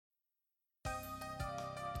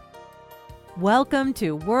Welcome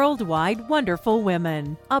to Worldwide Wonderful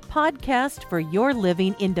Women, a podcast for your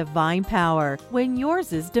living in divine power when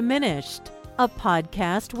yours is diminished. A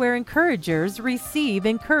podcast where encouragers receive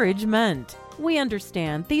encouragement. We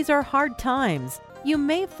understand these are hard times. You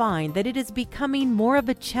may find that it is becoming more of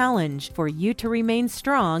a challenge for you to remain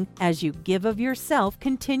strong as you give of yourself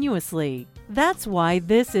continuously. That's why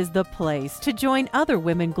this is the place to join other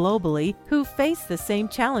women globally who face the same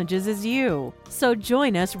challenges as you. So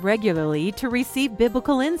join us regularly to receive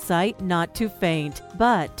biblical insight, not to faint,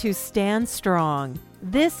 but to stand strong.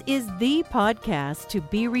 This is the podcast to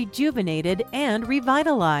be rejuvenated and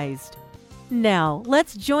revitalized. Now,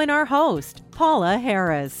 let's join our host, Paula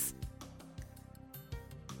Harris.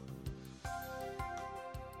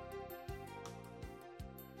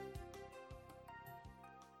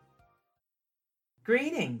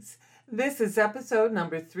 Greetings. This is episode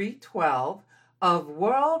number 312 of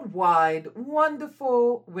Worldwide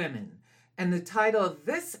Wonderful Women. And the title of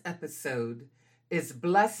this episode is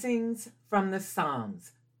Blessings from the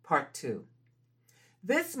Psalms, Part 2.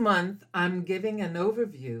 This month, I'm giving an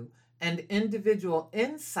overview and individual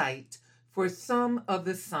insight for some of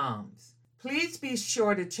the Psalms. Please be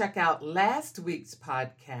sure to check out last week's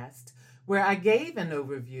podcast where I gave an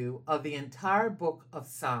overview of the entire book of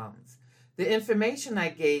Psalms. The information I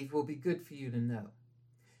gave will be good for you to know.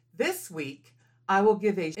 This week, I will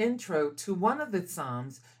give an intro to one of the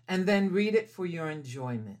Psalms and then read it for your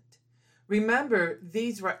enjoyment. Remember,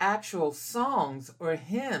 these were actual songs or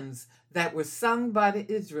hymns that were sung by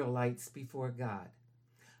the Israelites before God.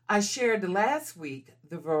 I shared last week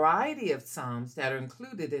the variety of Psalms that are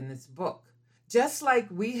included in this book. Just like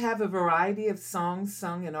we have a variety of songs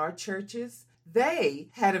sung in our churches, they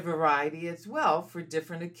had a variety as well for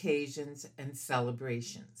different occasions and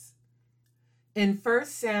celebrations. In 1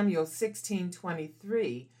 Samuel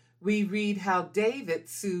 16:23, we read how David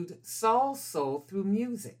soothed Saul's soul through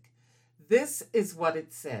music. This is what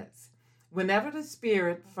it says. Whenever the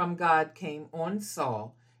Spirit from God came on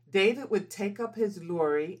Saul, David would take up his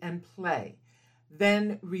lorry and play.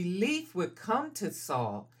 Then relief would come to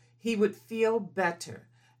Saul. He would feel better,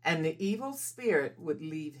 and the evil spirit would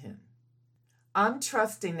leave him. I'm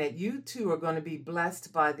trusting that you too are going to be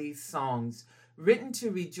blessed by these songs, written to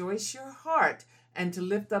rejoice your heart and to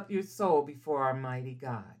lift up your soul before our mighty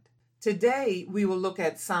God. Today, we will look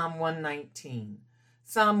at Psalm 119.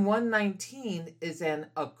 Psalm 119 is an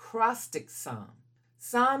acrostic psalm.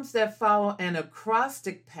 Psalms that follow an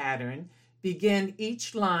acrostic pattern begin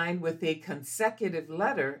each line with a consecutive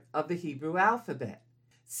letter of the Hebrew alphabet.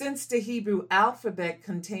 Since the Hebrew alphabet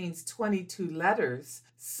contains 22 letters,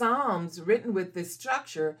 psalms written with this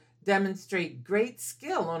structure demonstrate great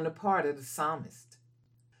skill on the part of the psalmist.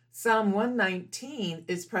 Psalm 119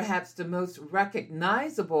 is perhaps the most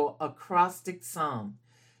recognizable acrostic psalm.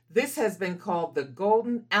 This has been called the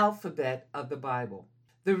golden alphabet of the Bible.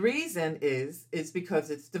 The reason is because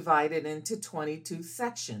it's divided into 22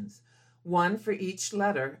 sections, one for each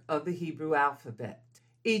letter of the Hebrew alphabet.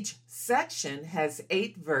 Each section has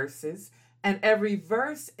 8 verses, and every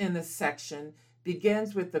verse in the section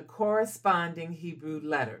begins with the corresponding Hebrew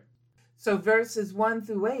letter. So verses 1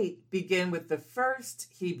 through 8 begin with the first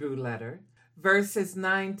Hebrew letter. Verses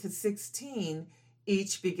 9 to 16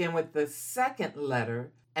 each begin with the second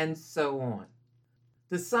letter, and so on.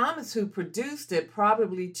 The psalmist who produced it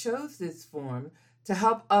probably chose this form to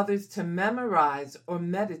help others to memorize or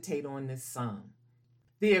meditate on this psalm.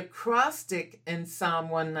 The acrostic in Psalm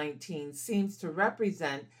 119 seems to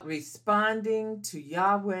represent responding to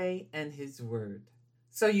Yahweh and His Word.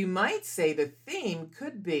 So you might say the theme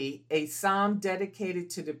could be a psalm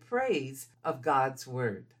dedicated to the praise of God's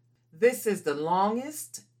Word. This is the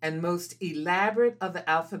longest and most elaborate of the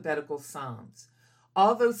alphabetical psalms.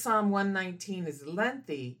 Although Psalm 119 is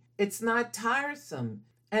lengthy, it's not tiresome.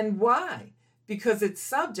 And why? Because its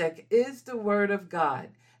subject is the Word of God,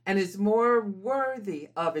 and is more worthy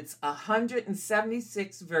of its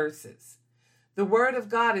 176 verses. The Word of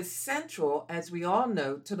God is central, as we all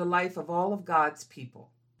know, to the life of all of God's people.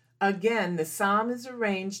 Again, the psalm is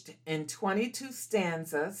arranged in 22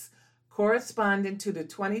 stanzas corresponding to the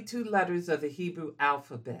 22 letters of the Hebrew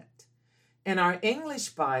alphabet. In our English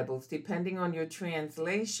Bibles, depending on your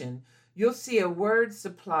translation, you'll see a word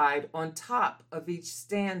supplied on top of each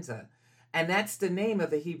stanza, and that's the name of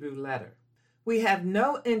the Hebrew letter. We have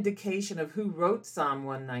no indication of who wrote Psalm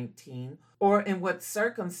 119 or in what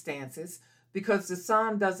circumstances because the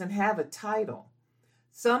psalm doesn't have a title.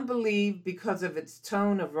 Some believe because of its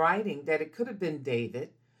tone of writing that it could have been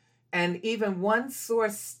David, and even one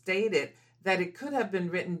source stated that it could have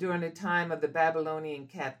been written during the time of the Babylonian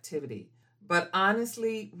captivity. But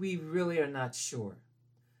honestly, we really are not sure.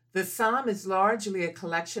 The psalm is largely a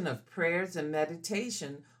collection of prayers and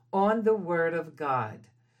meditation on the Word of God.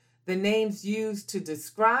 The names used to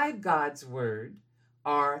describe God's Word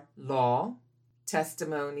are law,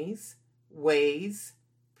 testimonies, ways,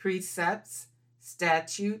 precepts,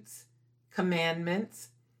 statutes, commandments,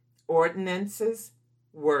 ordinances,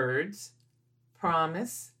 words,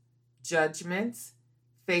 promise, judgments,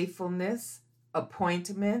 faithfulness,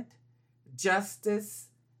 appointment, justice,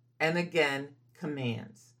 and again,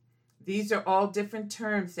 commands. These are all different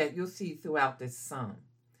terms that you'll see throughout this psalm.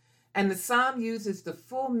 And the psalm uses the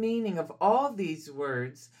full meaning of all these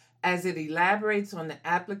words as it elaborates on the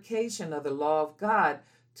application of the law of God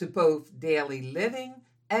to both daily living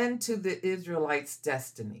and to the Israelites'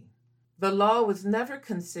 destiny. The law was never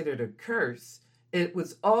considered a curse. It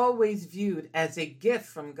was always viewed as a gift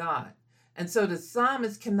from God. And so the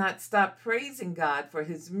psalmist cannot stop praising God for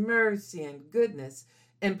his mercy and goodness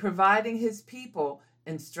in providing his people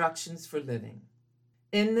instructions for living.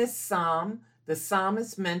 In this psalm, the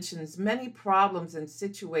psalmist mentions many problems and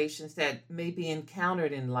situations that may be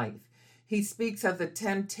encountered in life. He speaks of the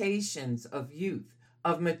temptations of youth,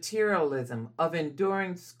 of materialism, of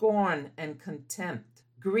enduring scorn and contempt,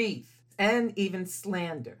 grief, and even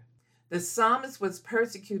slander. The psalmist was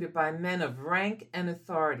persecuted by men of rank and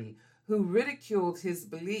authority who ridiculed his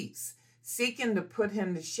beliefs, seeking to put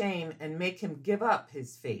him to shame and make him give up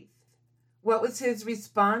his faith. What was his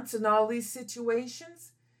response in all these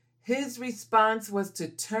situations? His response was to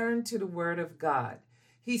turn to the Word of God.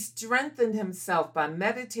 He strengthened himself by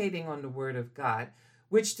meditating on the Word of God,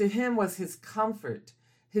 which to him was his comfort,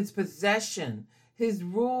 his possession, his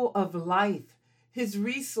rule of life, his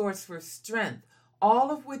resource for strength,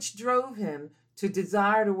 all of which drove him to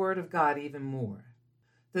desire the Word of God even more.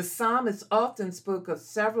 The psalmist often spoke of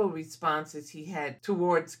several responses he had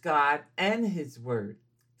towards God and his Word,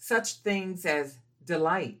 such things as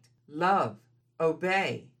delight, love,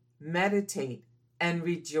 obey, meditate, and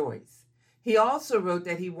rejoice. He also wrote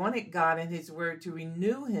that he wanted God and his Word to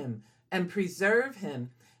renew him and preserve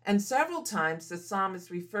him, and several times the psalmist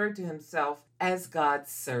referred to himself as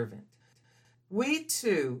God's servant. We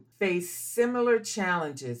too face similar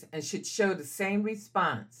challenges and should show the same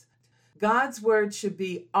response. God's Word should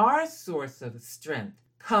be our source of strength,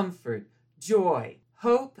 comfort, joy,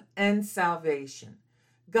 hope, and salvation.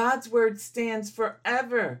 God's Word stands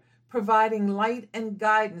forever, providing light and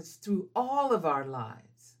guidance through all of our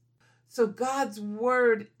lives. So God's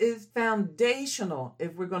Word is foundational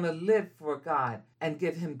if we're going to live for God and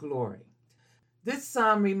give Him glory. This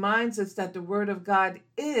psalm reminds us that the Word of God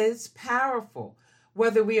is powerful.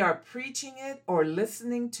 Whether we are preaching it or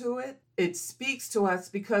listening to it, it speaks to us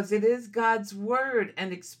because it is God's Word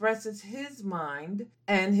and expresses His mind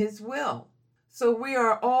and His will. So we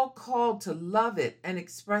are all called to love it and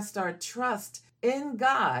express our trust in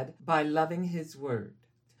God by loving His Word.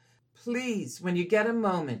 Please, when you get a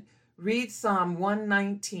moment, read Psalm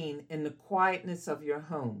 119 in the quietness of your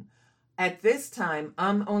home. At this time,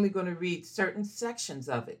 I'm only going to read certain sections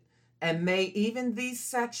of it, and may even these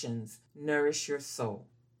sections nourish your soul.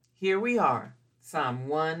 Here we are, Psalm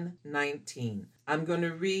 119. I'm going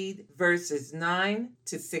to read verses 9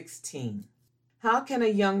 to 16. How can a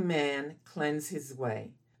young man cleanse his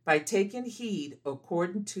way? By taking heed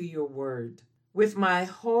according to your word. With my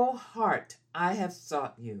whole heart I have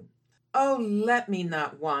sought you. Oh, let me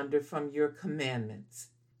not wander from your commandments.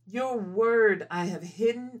 Your word I have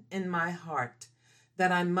hidden in my heart,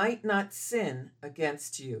 that I might not sin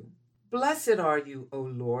against you. Blessed are you, O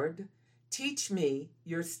Lord. Teach me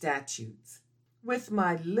your statutes. With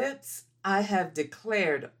my lips I have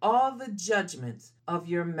declared all the judgments of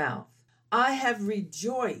your mouth. I have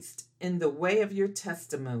rejoiced in the way of your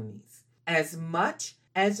testimonies, as much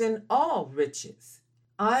as in all riches.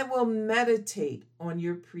 I will meditate on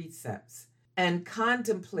your precepts and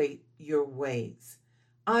contemplate your ways.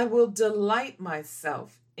 I will delight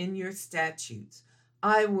myself in your statutes.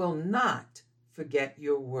 I will not forget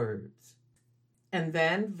your words. And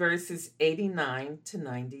then verses 89 to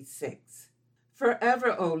 96.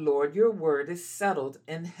 Forever, O Lord, your word is settled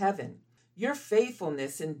in heaven. Your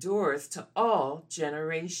faithfulness endures to all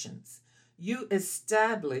generations. You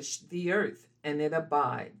established the earth, and it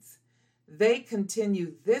abides. They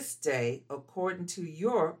continue this day according to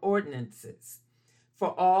your ordinances.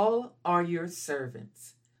 For all are your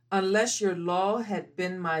servants. Unless your law had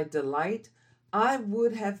been my delight, I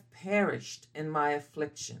would have perished in my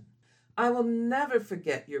affliction. I will never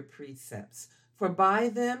forget your precepts, for by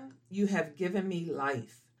them you have given me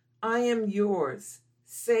life. I am yours.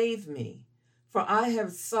 Save me, for I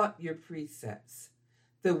have sought your precepts.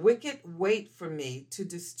 The wicked wait for me to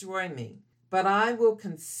destroy me, but I will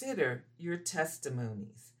consider your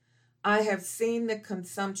testimonies. I have seen the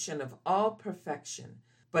consumption of all perfection,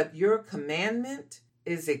 but your commandment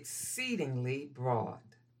is exceedingly broad.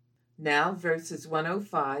 Now verses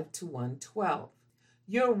 105 to 112.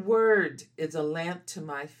 Your word is a lamp to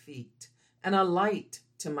my feet and a light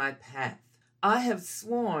to my path. I have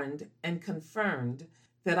sworn and confirmed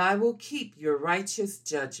that I will keep your righteous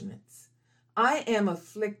judgments. I am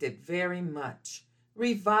afflicted very much.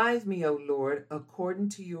 Revive me, O Lord, according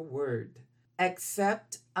to your word.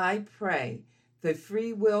 Accept, I pray, the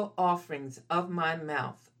free will offerings of my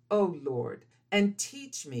mouth, O Lord, and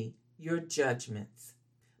teach me your judgments.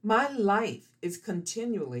 My life is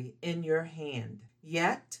continually in your hand,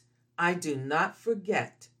 yet I do not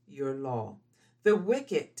forget your law. The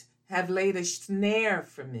wicked have laid a snare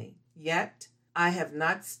for me, yet I have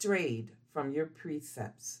not strayed from your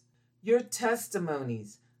precepts. Your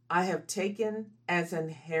testimonies I have taken as an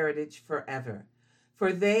heritage forever,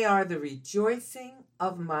 for they are the rejoicing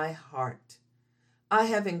of my heart. I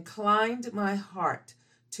have inclined my heart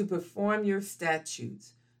to perform your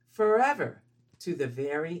statutes forever to the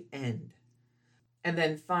very end. And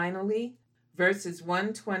then finally, verses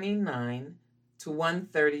 129 to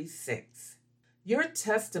 136. Your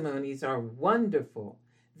testimonies are wonderful,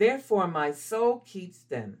 therefore my soul keeps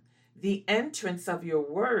them. The entrance of your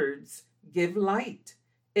words give light.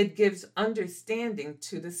 It gives understanding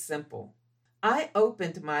to the simple. I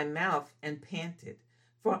opened my mouth and panted,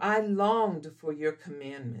 for I longed for your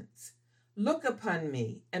commandments. Look upon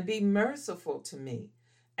me and be merciful to me,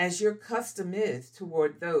 as your custom is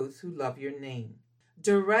toward those who love your name.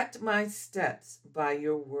 Direct my steps by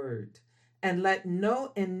your word, and let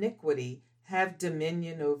no iniquity have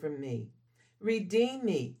dominion over me. Redeem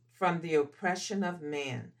me from the oppression of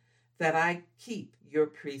man, that I keep your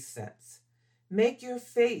precepts. Make your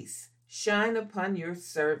face shine upon your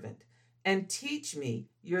servant, and teach me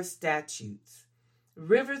your statutes.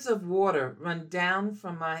 Rivers of water run down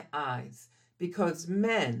from my eyes, because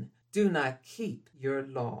men do not keep your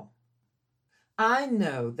law. I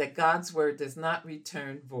know that God's word does not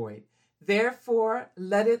return void. Therefore,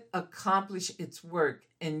 let it accomplish its work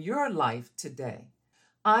in your life today.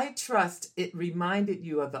 I trust it reminded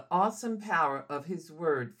you of the awesome power of his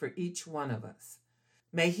word for each one of us.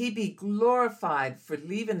 May he be glorified for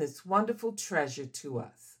leaving this wonderful treasure to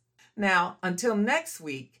us. Now, until next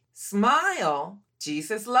week, smile.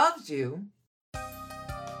 Jesus loves you.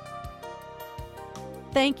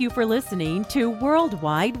 Thank you for listening to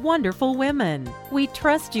Worldwide Wonderful Women. We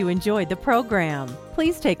trust you enjoyed the program.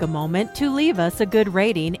 Please take a moment to leave us a good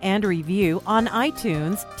rating and review on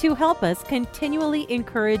iTunes to help us continually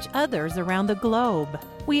encourage others around the globe.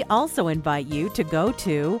 We also invite you to go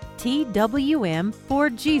to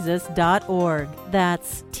twmforjesus.org.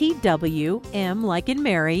 That's TWM like in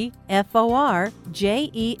Mary,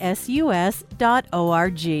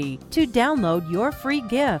 FORJESUS.org to download your free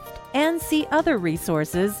gift and see other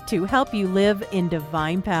resources to help you live in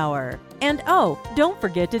divine power. And don't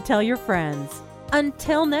forget to tell your friends.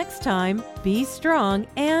 Until next time, be strong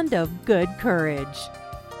and of good courage.